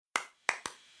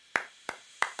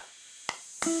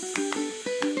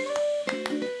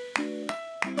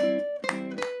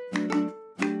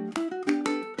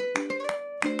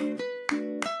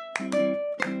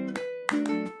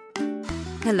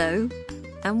Hello,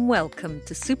 and welcome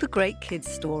to Super Great Kids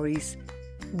Stories,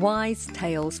 wise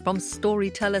tales from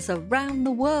storytellers around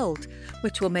the world,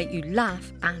 which will make you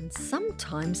laugh and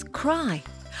sometimes cry.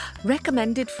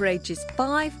 Recommended for ages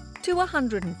 5 to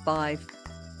 105.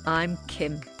 I'm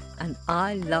Kim, and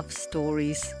I love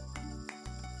stories.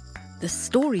 The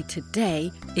story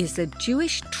today is a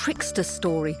Jewish trickster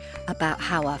story about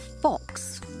how a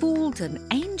fox fooled an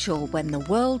angel when the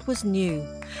world was new,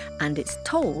 and it's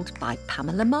told by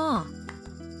Pamela Marr.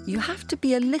 You have to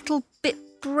be a little bit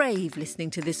brave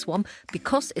listening to this one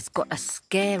because it's got a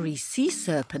scary sea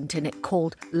serpent in it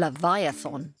called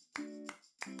Leviathan.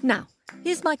 Now,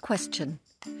 here's my question.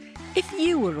 If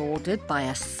you were ordered by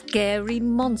a scary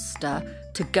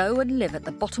monster to go and live at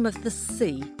the bottom of the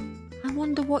sea, I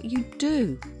wonder what you'd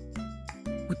do.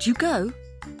 Would you go?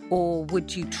 Or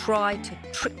would you try to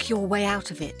trick your way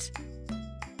out of it?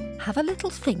 Have a little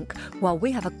think while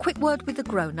we have a quick word with the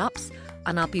grown-ups,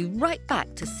 and I'll be right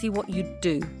back to see what you'd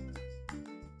do.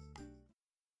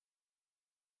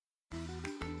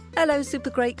 Hello,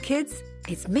 Super Great Kids.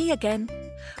 It's me again.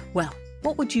 Well,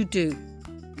 what would you do?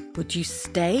 Would you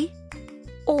stay?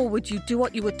 Or would you do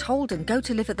what you were told and go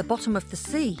to live at the bottom of the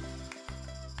sea?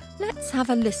 Let's have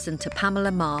a listen to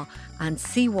Pamela Marr and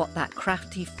see what that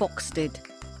crafty fox did.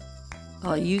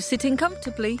 Are you sitting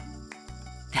comfortably?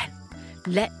 Then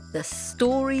let the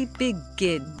story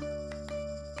begin.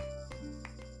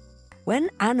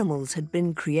 When animals had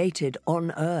been created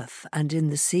on earth and in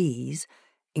the seas,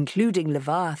 including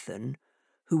Leviathan,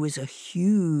 who was a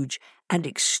huge and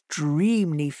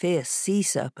extremely fierce sea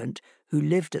serpent who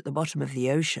lived at the bottom of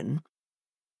the ocean,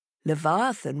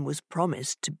 Leviathan was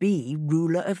promised to be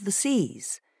ruler of the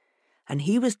seas, and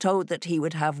he was told that he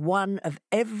would have one of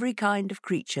every kind of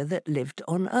creature that lived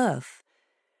on earth.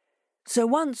 So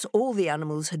once all the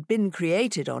animals had been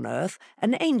created on earth,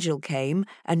 an angel came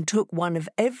and took one of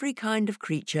every kind of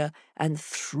creature and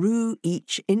threw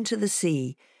each into the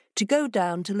sea to go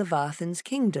down to Leviathan's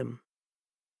kingdom.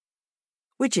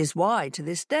 Which is why to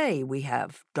this day we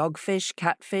have dogfish,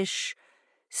 catfish,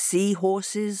 sea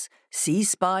horses, sea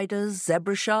spiders,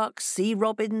 zebra sharks, sea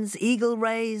robins, eagle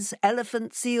rays,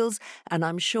 elephant seals, and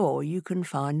I'm sure you can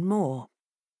find more.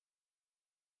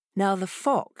 Now the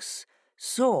fox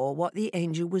saw what the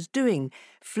angel was doing,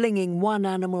 flinging one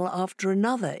animal after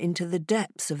another into the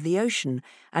depths of the ocean,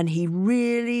 and he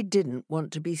really didn't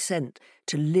want to be sent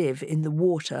to live in the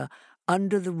water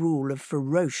under the rule of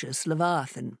ferocious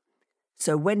Leviathan.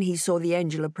 So when he saw the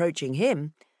angel approaching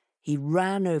him, he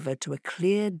ran over to a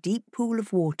clear, deep pool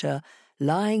of water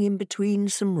lying in between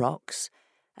some rocks,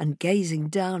 and gazing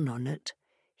down on it,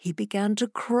 he began to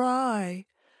cry.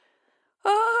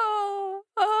 "Ah,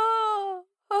 ah,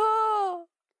 ah!"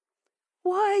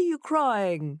 "Why are you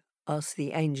crying?" asked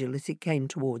the angel as he came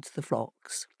towards the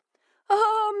fox.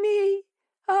 "Ah, me,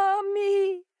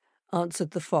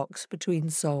 answered the fox between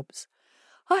sobs.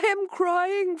 "I am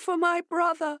crying for my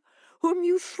brother, whom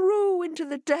you threw into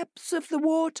the depths of the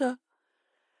water.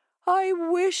 I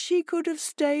wish he could have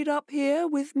stayed up here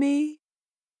with me."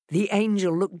 The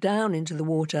angel looked down into the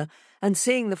water and,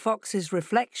 seeing the fox's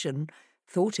reflection,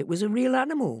 thought it was a real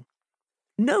animal.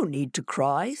 "No need to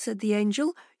cry," said the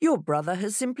angel. "Your brother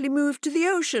has simply moved to the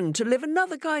ocean to live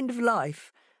another kind of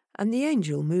life." And the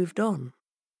angel moved on.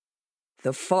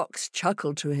 The fox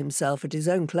chuckled to himself at his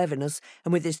own cleverness,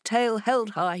 and with his tail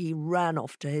held high he ran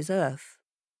off to his earth.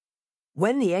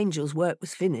 When the angel's work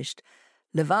was finished,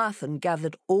 Leviathan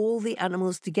gathered all the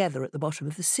animals together at the bottom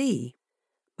of the sea.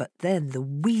 But then the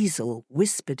weasel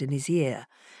whispered in his ear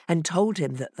and told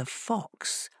him that the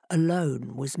fox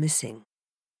alone was missing.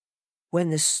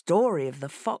 When the story of the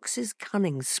fox's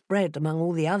cunning spread among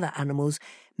all the other animals,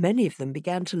 many of them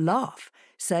began to laugh,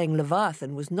 saying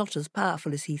Leviathan was not as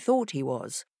powerful as he thought he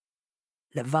was.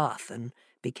 Leviathan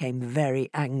became very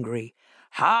angry.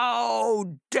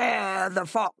 "How dare the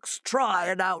fox try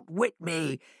and outwit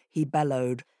me?" he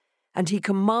bellowed, and he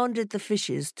commanded the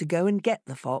fishes to go and get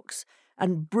the fox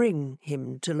and bring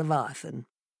him to Leviathan.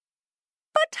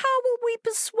 "But how will we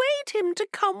persuade him to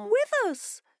come with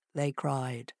us?" they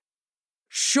cried.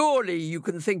 "Surely you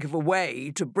can think of a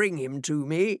way to bring him to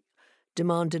me,"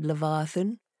 demanded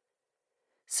Leviathan.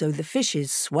 So the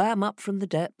fishes swam up from the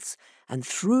depths and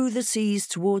through the seas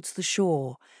towards the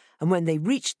shore, and when they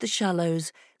reached the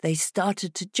shallows, they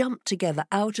started to jump together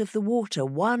out of the water,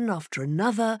 one after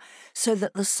another, so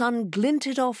that the sun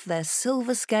glinted off their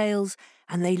silver scales,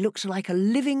 and they looked like a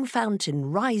living fountain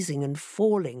rising and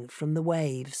falling from the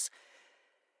waves.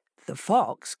 The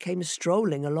fox came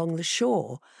strolling along the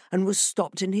shore and was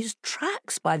stopped in his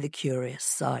tracks by the curious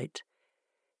sight.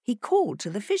 He called to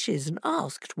the fishes and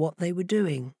asked what they were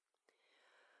doing.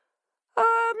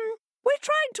 We're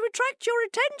trying to attract your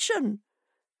attention,"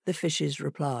 the fishes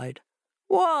replied.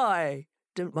 "Why?"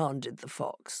 demanded the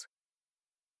fox.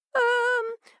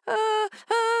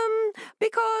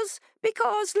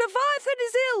 Because Leviathan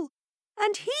is ill,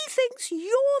 and he thinks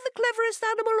you're the cleverest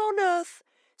animal on earth,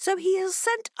 so he has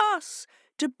sent us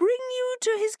to bring you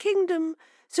to his kingdom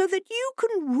so that you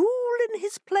can rule in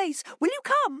his place. Will you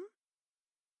come?"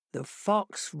 The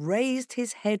fox raised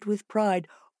his head with pride.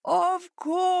 "Of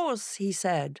course," he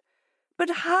said. "But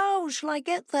how shall I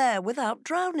get there without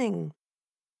drowning?"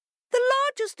 "The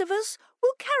largest of us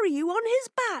will carry you on his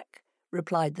back,"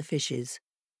 replied the fishes,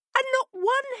 "and not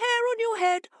one hair on your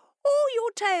head or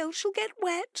your tail shall get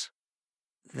wet."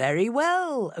 "Very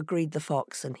well," agreed the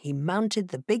fox, and he mounted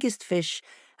the biggest fish,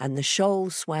 and the shoal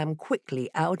swam quickly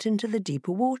out into the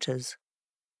deeper waters.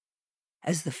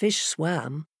 As the fish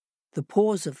swam, the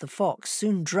paws of the fox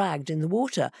soon dragged in the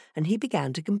water, and he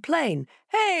began to complain.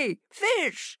 "Hey,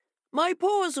 fish! My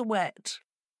paws are wet."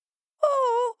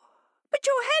 "Oh, but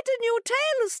your head and your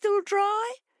tail are still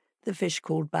dry," the fish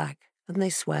called back, and they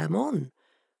swam on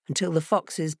until the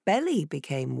fox's belly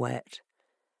became wet.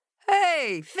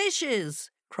 "Hey,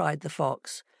 fishes!" cried the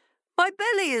fox. "My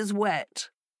belly is wet."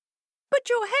 "But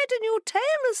your head and your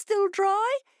tail are still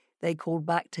dry," they called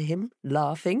back to him,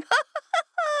 laughing. "Ha ha ha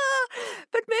ha!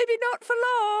 But maybe not for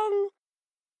long."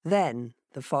 Then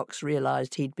the fox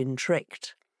realized he'd been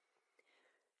tricked.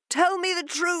 "Tell me the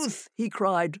truth," he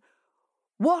cried.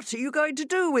 "What are you going to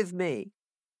do with me?"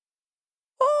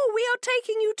 "Oh, we are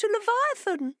taking you to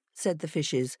Leviathan," said the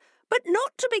fishes, "but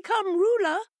not to become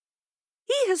ruler.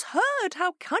 He has heard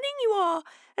how cunning you are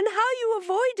and how you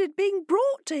avoided being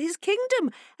brought to his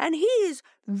kingdom, and he is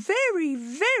very,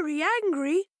 very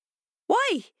angry.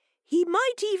 Why, he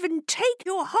might even take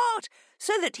your heart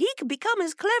so that he can become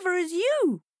as clever as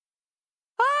you."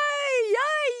 "Ay,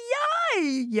 ay,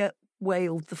 ay!"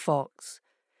 wailed the fox,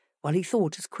 while he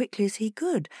thought as quickly as he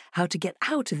could how to get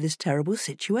out of this terrible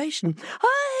situation.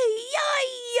 "Ay, ay,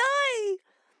 ay!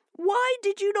 Why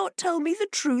did you not tell me the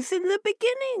truth in the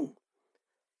beginning?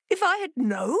 If I had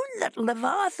known that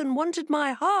Leviathan wanted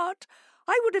my heart,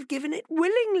 I would have given it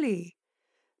willingly.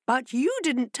 But you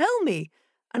didn't tell me,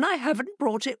 and I haven't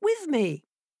brought it with me."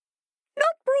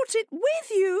 "Not brought it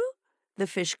with you?" the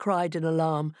fish cried in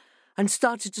alarm, and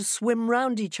started to swim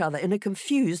round each other in a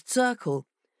confused circle.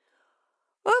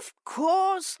 "Of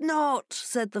course not,"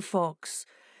 said the fox.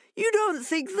 "You don't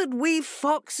think that we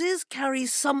foxes carry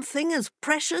something as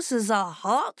precious as our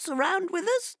hearts around with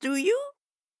us, do you?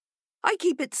 I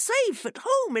keep it safe at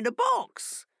home in a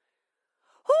box."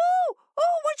 Oh,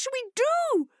 what shall we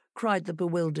do?" cried the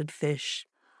bewildered fish.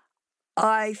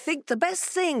 "I think the best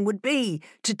thing would be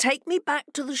to take me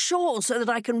back to the shore so that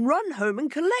I can run home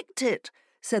and collect it,"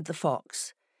 said the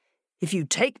fox. "If you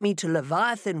take me to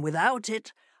Leviathan without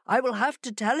it, I will have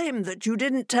to tell him that you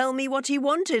didn't tell me what he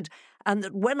wanted, and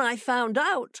that when I found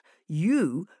out,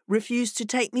 you refused to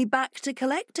take me back to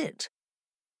collect it."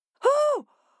 Oh,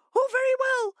 very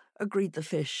well," agreed the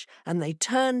fish, and they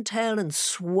turned tail and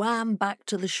swam back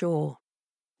to the shore.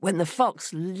 When the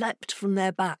fox leapt from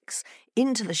their backs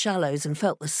into the shallows and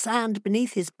felt the sand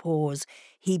beneath his paws,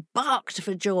 he barked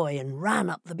for joy and ran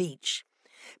up the beach.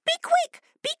 "Be quick!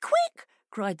 Be quick!"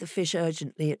 cried the fish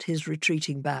urgently at his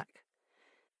retreating back.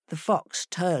 The fox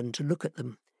turned to look at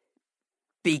them.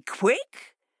 "Be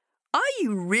quick? Are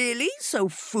you really so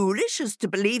foolish as to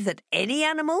believe that any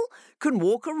animal can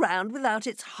walk around without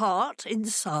its heart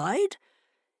inside?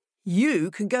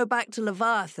 You can go back to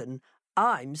Leviathan.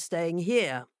 I'm staying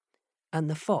here." And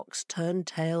the fox turned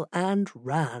tail and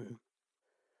ran.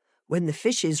 When the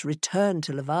fishes returned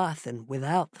to Leviathan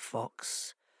without the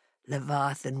fox,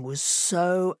 Leviathan was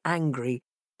so angry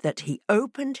that he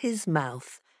opened his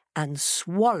mouth and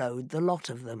swallowed the lot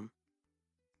of them.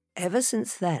 Ever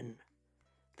since then,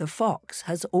 the fox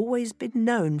has always been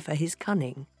known for his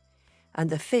cunning, and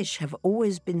the fish have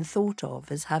always been thought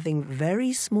of as having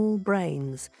very small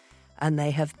brains, and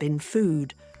they have been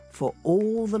food for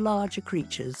all the larger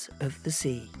creatures of the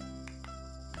sea.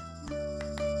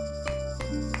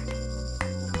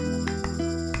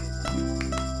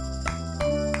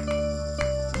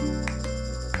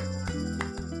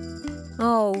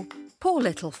 Oh, poor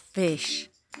little fish.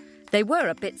 They were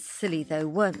a bit silly though,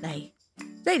 weren't they?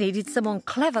 They needed someone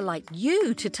clever like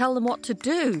you to tell them what to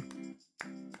do.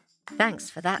 Thanks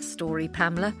for that story,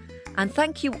 Pamela, and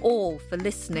thank you all for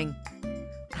listening.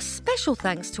 A special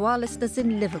thanks to our listeners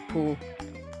in Liverpool.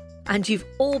 And you've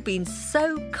all been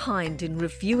so kind in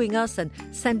reviewing us and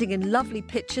sending in lovely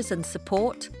pictures and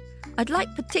support. I'd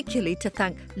like particularly to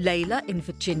thank Layla in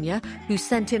Virginia, who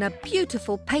sent in a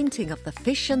beautiful painting of the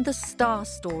fish and the star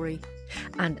story,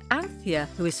 and Anthea,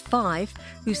 who is 5,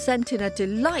 who sent in a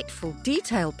delightful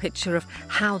detailed picture of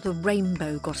how the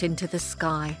rainbow got into the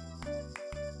sky.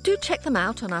 Do check them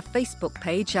out on our Facebook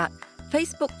page at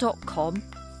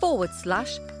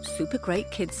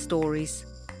facebook.com/supergreatkidsstories.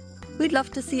 We'd love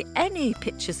to see any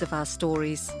pictures of our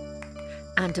stories.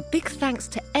 And a big thanks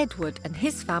to Edward and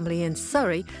his family in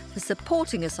Surrey for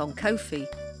supporting us on Ko-fi.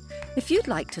 If you'd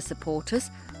like to support us,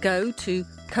 go to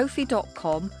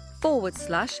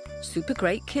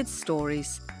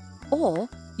kofi.com/supergreatkidsstories. Or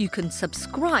you can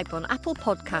subscribe on Apple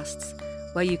Podcasts,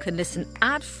 where you can listen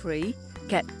ad-free,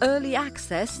 get early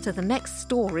access to the next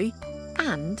story,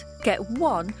 and get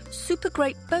 1 super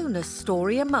great bonus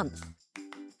story a month.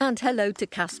 And hello to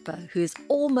Casper, who is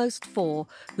almost 4,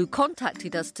 who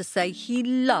contacted us to say he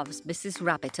loves Mrs.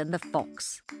 Rabbit and the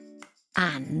Fox.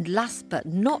 And last but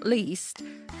not least,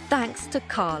 thanks to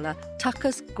Carla,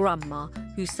 Tucker's grandma,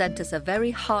 who sent us a very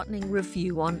heartening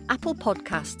review on Apple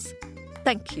Podcasts.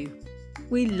 Thank you.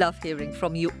 We love hearing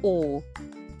from you all.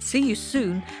 See you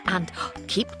soon, and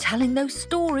keep telling those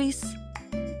stories.